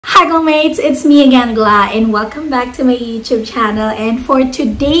Hi mates, it's me again, Gla, and welcome back to my YouTube channel. And for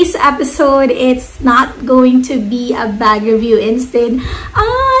today's episode, it's not going to be a bag review, instead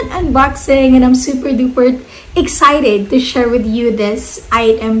an unboxing, and I'm super duper excited to share with you this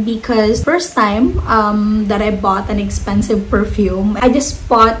item because first time that I bought an expensive perfume. I just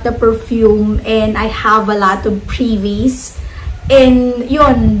bought the perfume and I have a lot of freebies, and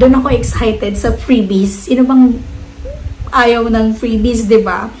yun, dun ako excited sa freebies. Sino bang ayaw ng freebies,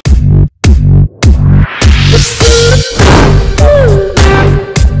 diba?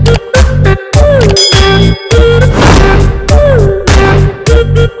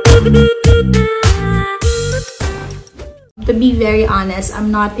 To be very honest,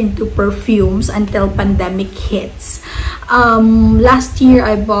 I'm not into perfumes until pandemic hits. Last year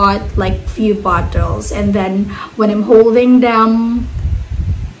I bought like few bottles, and then when I'm holding them,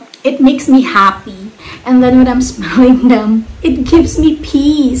 it makes me happy. And then when I'm smelling them, it gives me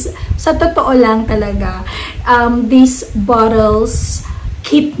peace. Sa totoo lang talaga, these bottles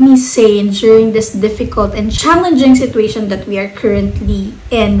keep me sane during this difficult and challenging situation that we are currently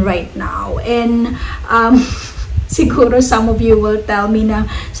in right now. And siguro some of you will tell me na,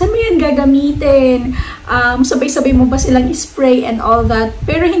 saan mo yan gagamitin? Sabay-sabay mo ba silang spray and all that?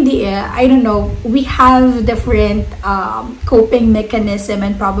 Pero hindi eh. I don't know. We have different coping mechanism,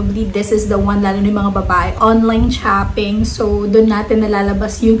 and probably this is the one, lalo ng mga babae. Online shopping. So, doon natin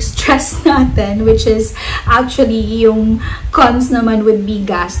nalalabas yung stress natin, which is actually yung cons naman would be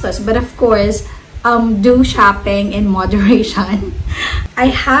gastos. But of course, do shopping in moderation. I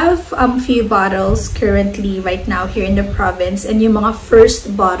have few bottles currently right now here in the province, and yung mga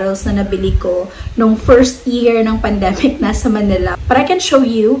first bottles na nabili ko nung first year ng pandemic nasa Manila. But I can show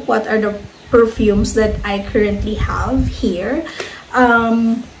you what are the perfumes that I currently have here.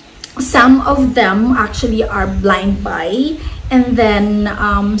 Some of them actually are blind buy, and then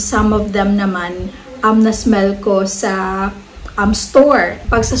some of them naman na-smell ko sa store.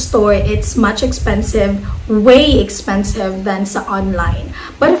 Pag sa store, it's much expensive, way expensive than sa online.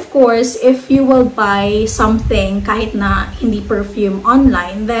 But of course, if you will buy something kahit na hindi perfume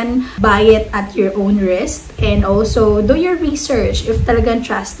online, then buy it at your own risk, and also do your research. If talagang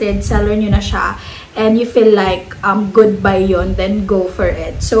trusted seller nyo na siya and you feel like good buy yun, then go for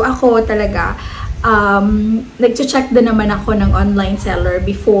it. So ako talaga, nag-check din naman ako ng online seller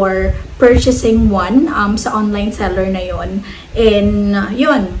before purchasing one sa online seller na yon. And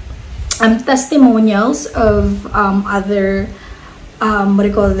yun, testimonials of other what do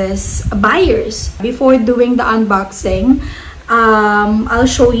you call this, buyers. Before doing the unboxing, I'll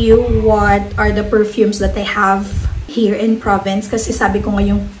show you what are the perfumes that I have here in province, kasi sabi ko nga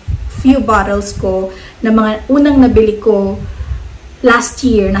yung few bottles ko na mga unang nabili ko last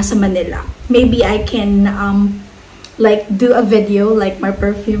year nasa Manila. Maybe I can like do a video like my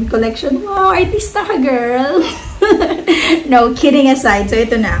perfume collection. Wow, artista ka, girl. No, kidding aside. So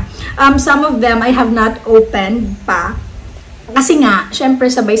ito na. Some of them I have not opened pa. Kasi nga, syempre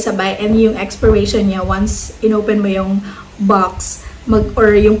sabay-sabay, and yung expiration niya, once inopen mo yung box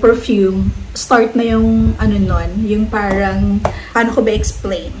or yung perfume, start na yung ano nun, yung parang, paano ko ba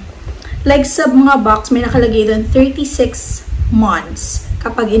explain? Like sa mga box, may nakalagay doon 36 months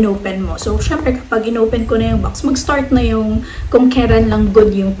kapag inopen mo. So, syempre, kapag inopen ko na yung box, mag-start na yung kung kailan lang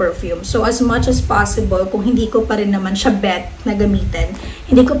good yung perfume. So, as much as possible, kung hindi ko pa rin naman siya bet na gamitin,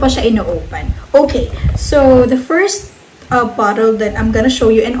 hindi ko pa siya ino-open. Okay, so the first bottle that I'm gonna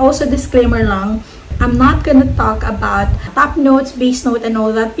show you, and also disclaimer lang, I'm not gonna talk about top notes, base note, and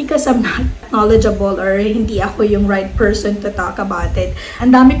all that because I'm not knowledgeable, or hindi ako yung right person to talk about it. Ang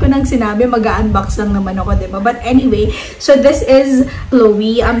dami ko nang sinabi, mag-unbox lang naman ako, diba? But anyway, so this is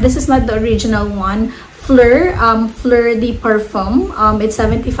Chloe. This is not the original one. Fleur the Parfum. It's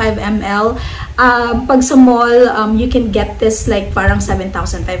 75 ml. Pag sa mall, you can get this like parang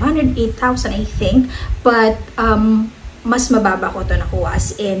 7,500, 8,000 I think. But mas mababa ko to nakuha,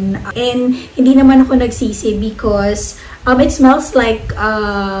 as in, and hindi naman ako nagsisi because it smells like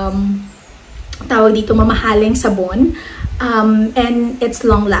tawag dito, mamahaling sabon, and it's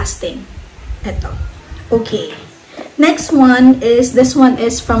long lasting. Ito. Okay. Next one is, this one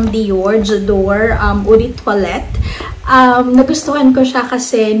is from Dior, Eau de Toilette. Nagustuhan ko siya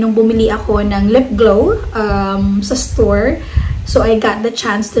kasi nung bumili ako ng lip glow sa store, so I got the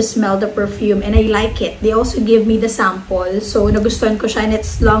chance to smell the perfume and I like it. They also give me the sample, so nagustuhan ko siya, and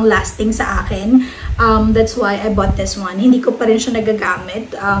it's long lasting sa akin. That's why I bought this one. Hindi ko pa rin siya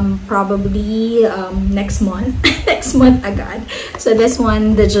nagagamit. Probably next month. Next month agad. So this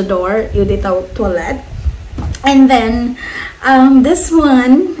one, the Eau de Toilette. And then, this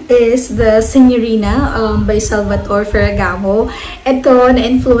one is the Signorina by Salvatore Ferragamo. Ito,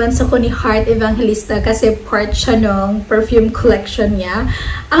 na-influence ako ni Heart Evangelista kasi part siya ng perfume collection niya.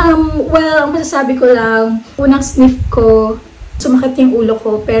 Well, ang masasabi ko lang, unang sniff ko, sumakit yung ulo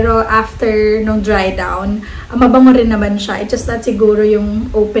ko, pero after nung dry down, mabango rin naman siya. It's just that siguro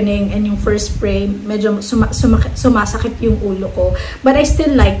yung opening and yung first spray, medyo sumasakit yung ulo ko. But I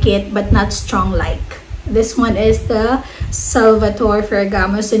still like it, but not strong like. This one is the Salvatore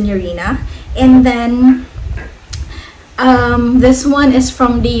Ferragamo Signorina. And then, this one is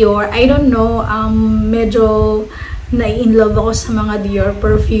from Dior. I don't know, medyo na-in-love ako sa mga Dior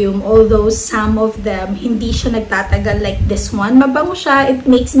perfume. Although some of them, hindi siya nagtatagal like this one. Mabango siya. It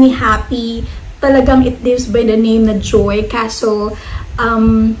makes me happy. Talagang it lives by the name na joy. Kaso,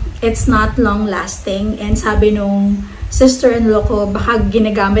 it's not long-lasting. And sabi nung sister-in-law ko, baka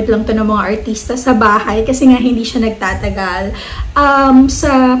ginagamit lang to ng mga artista sa bahay kasi nga hindi siya nagtatagal.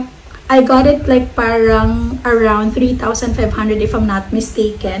 I got it like parang around 3,500 if I'm not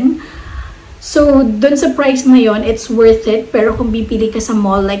mistaken. So, dun sa price na yon, it's worth it. Pero kung bipili ka sa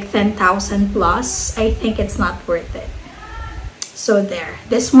mall like 10,000 plus, I think it's not worth it. So, there.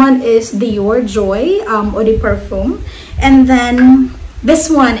 This one is Dior Joy, Eau de Parfum. And then, this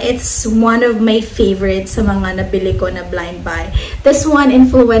one, it's one of my favorites sa mga nabili ko na blind buy. This one,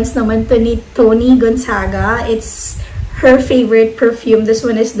 influenced naman to ni Tony Gonzaga. It's her favorite perfume. This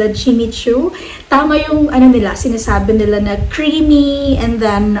one is the Jimmy Choo. Tama yung ano nila, sinasabi nila na creamy and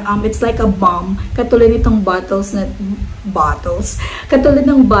then it's like a bomb. Katulad nitong katulad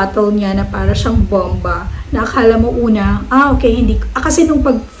ng bottle niya na para siyang bomba. Na akala mo una, okay, hindi. Kasi nung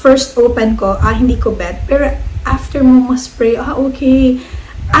pag first open ko, hindi ko bet. Pero after mo ma-spray, okay.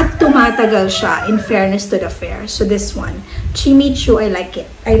 At tumatagal siya, in fairness to the fair. So this one, Jimmy Choo, I like it.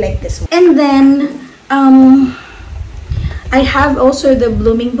 I like this one. And then, I have also the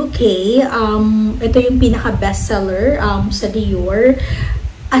Blooming Bouquet. Ito yung pinaka-bestseller sa Dior.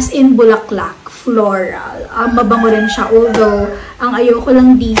 As in, bulaklak, floral. Mabango rin siya. Although, ang ayoko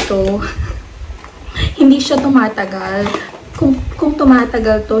lang dito, hindi siya tumatagal. Kung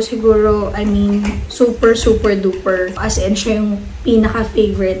tumatagal to, siguro, I mean, super, super duper. As in, siya yung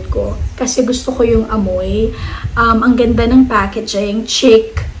pinaka-favorite ko. Kasi gusto ko yung amoy. Ang ganda ng packaging.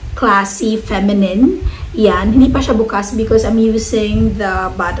 Chic, classy, feminine. Yan. Hindi pa siya bukas because I'm using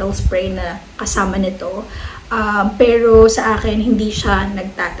the bottle spray na kasama nito. Pero sa akin, hindi siya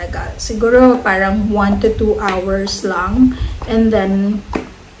nagtatagal. Siguro parang 1 to 2 hours lang. And then,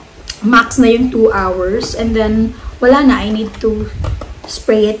 max na yung 2 hours. And then, wala na. I need to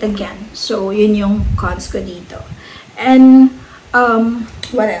spray it again. So, yun yung cons ko dito. And,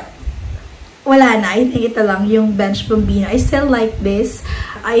 what else? Wala na. I think ito lang yung Bench Bambino. I still like this.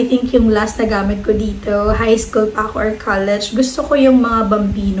 I think yung last na gamit ko dito, high school pa ako or college, gusto ko yung mga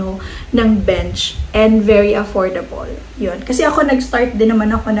Bambino ng Bench and very affordable. Yun. Kasi ako nag-start din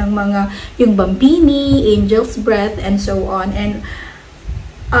naman ako ng mga yung Bambini, Angel's Breath, and so on. And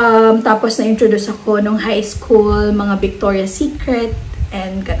tapos na-introduce ako nung high school, mga Victoria's Secret,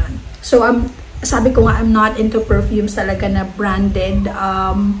 and ganon. So, sabi ko nga, I'm not into perfumes talaga na branded.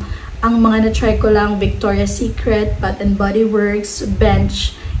 Ang mga na-try ko lang, Victoria's Secret, Bath and Body Works,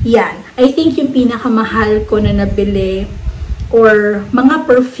 Bench. Yan. I think yung pinakamahal ko na nabili or mga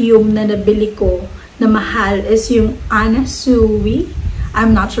perfume na nabili ko na mahal is yung Anna Sui.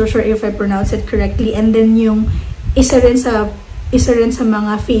 I'm not sure if I pronounce it correctly. And then yung isa rin sa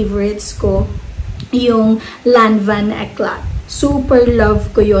mga favorites ko, yung Lanvin Eclat. Super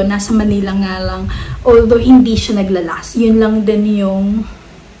love ko yun. Nasa Manila nga lang. Although hindi siya naglalas. Yun lang din yung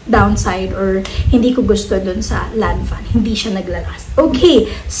downside or hindi ko gusto dun sa Lanvin. Hindi siya naglalast. Okay,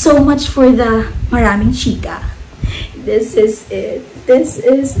 so much for the maraming chika. This is it. This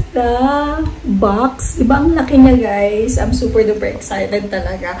is the box. Diba ang laki niya, guys? I'm super duper excited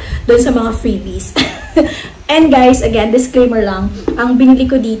talaga dun sa mga freebies. And guys, again, disclaimer lang. Ang binili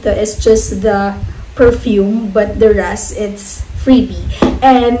ko dito is just the perfume, but the rest, it's freebie.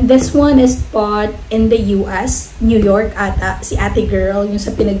 And this one is bought in the US, New York ata, si ate girl, yung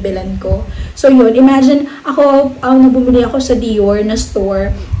sa pinagbilan ko. So yun, imagine ako, nabumili ako sa Dior na store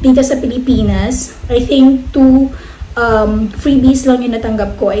dito sa Pilipinas. I think 2 freebies lang yung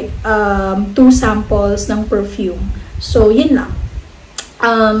natanggap ko, 2 samples ng perfume. So yun lang.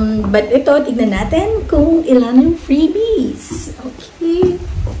 But ito, tignan natin kung ilan yung freebies. Okay.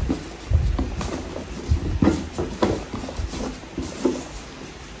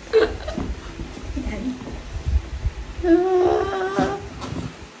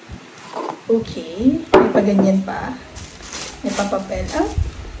 Okay. May paganyan pa. May papapel.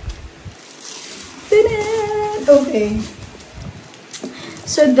 Tada! Okay.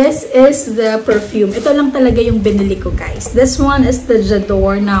 So this is the perfume. Ito lang talaga yung binili ko, guys. This one is the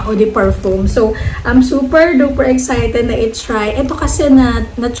Dior na Eau de Parfum. So I'm super duper excited na i-try. Ito kasi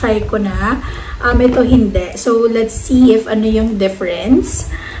na-try ko na. Ito hindi. So let's see if ano yung difference.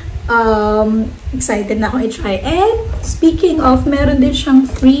 Excited na akong i-try. And speaking of, meron din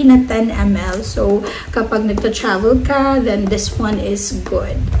siyang free na 10 ml. So kapag nagta-travel ka, then this one is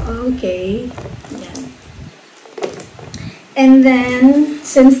good. Okay. And then,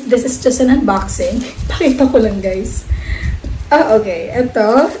 since this is just an unboxing, pakita ko lang, guys. Okay.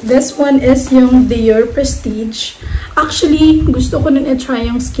 Ito, this one is yung Dior Prestige. Actually, gusto ko nun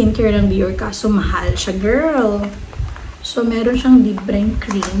i-try yung skincare ng Dior kaso mahal siya, girl. So, meron siyang libreng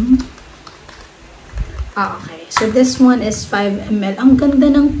cream. Okay. So, this one is 5 ml. Ang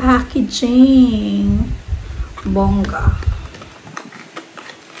ganda ng packaging. Bongga.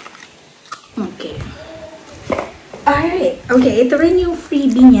 Okay. Alright. Okay, ito rin yung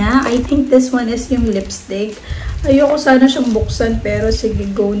freebie niya. I think this one is yung lipstick. Ayoko sana siyang buksan, pero sige,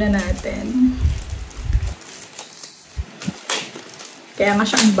 go na natin. Kaya nga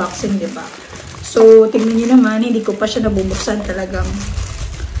siya unboxing, diba? So, tingnan nyo naman, hindi ko pa siya nabubuksan talagang.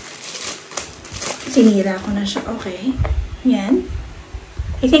 Sinira ko na siya. Okay. Yan.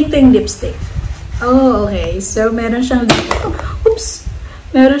 I think ito yung lipstick. Oh, okay. So, meron siyang, oops!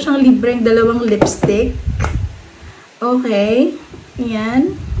 Meron siyang libreng dalawang lipstick. Okay.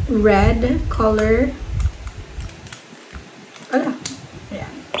 Yan. Red color. Ala.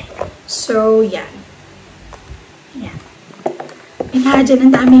 Yan. So, yan. Yan. Imagine,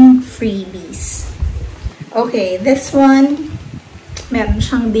 ang daming freebies. Okay. This one, meron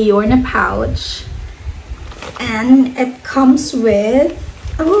siyang Dior na pouch. And it comes with,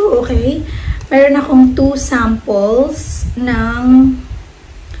 oh, okay. Meron akong 2 samples ng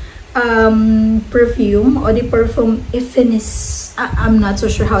perfume, Eau de Parfum Infinis. I'm not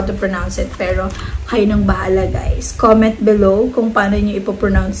so sure how to pronounce it, pero kayo nang bahala, guys. Comment below kung paano nyo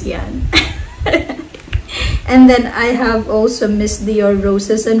ipopronounce yan. And then I have also Miss Dior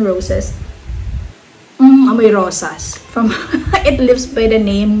Roses and Roses. Amoy rosas. From it lives by the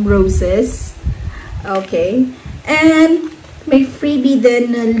name Roses. Okay. And may freebie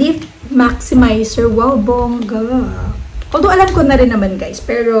din na lip maximizer. Wow, bongga. Although alam ko na rin naman, guys,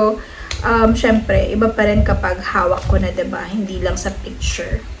 pero syempre, iba pa rin kapag hawak ko na, diba? Hindi lang sa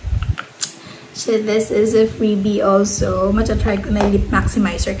picture. So this is a freebie also. Matatry ko na lip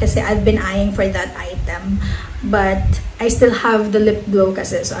maximizer kasi I've been eyeing for that item. But I still have the lip glow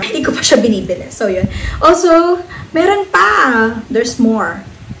kasi, so hindi ko pa siya binibili. So yun. Also, meron pa! There's more.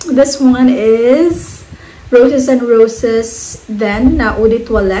 This one is Roses and Roses then na Eau de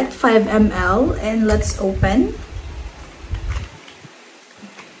Toilette 5 ml. And let's open.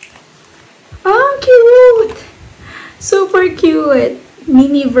 Oh, cute! Super cute!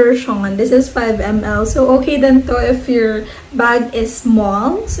 Mini version. This is 5 ml. So, okay then to if your bag is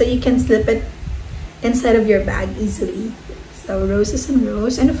small. So, you can slip it inside of your bag easily. So, Roses and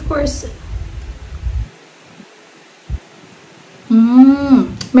Rose. And of course,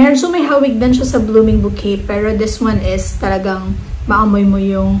 meron so may hawig din siya sa blooming bouquet. Pero this one is talagang maamoy mo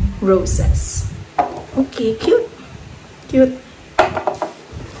yung roses. Okay, cute. Cute.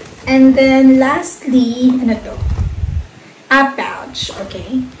 And then, lastly, ano to? A pouch.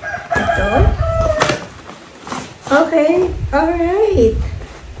 Okay. Ito. Okay. Alright.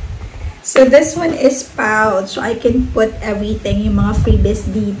 So, this one is pouch. So, I can put everything, yung mga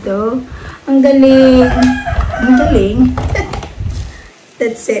freebies dito. Ang galing. Ang galing.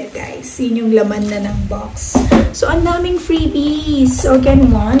 That's it, guys. Yun yung laman na ng box. So, ang daming freebies. So,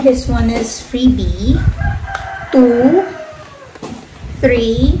 again, this one is freebie. 2,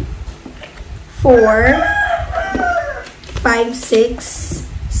 3, 4, 5, 6,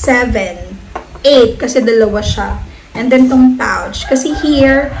 7, 8 kasi dalawa siya. And then tong pouch. Kasi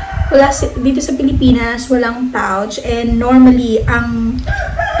here, dito sa Pilipinas, walang pouch. And normally, ang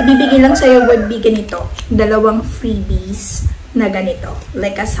ibibigay lang sa'yo would be ganito. Dalawang freebies na ganito.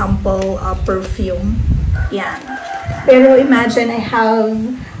 Like a sample perfume. Yan. Pero imagine, I have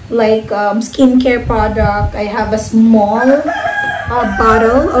like skincare product. I have a small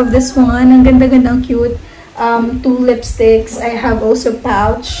bottle of this one. Ang ganda-ganda, ang cute. 2 lipsticks. I have also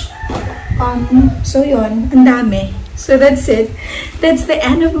pouch. So yun, ang dami. So that's it. That's the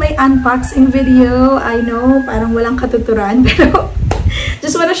end of my unboxing video. I know, parang walang katuturan, pero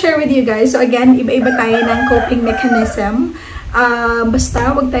just wanna share with you guys. So again, iba-iba tayo ng coping mechanism.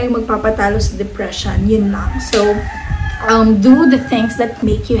 Basta wag tayong magpapatalo sa depression. Yun lang. So, do the things that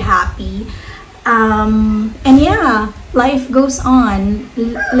make you happy. And yeah, life goes on.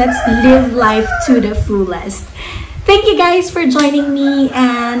 Let's live life to the fullest. Thank you guys for joining me,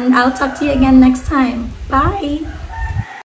 and I'll talk to you again next time. Bye!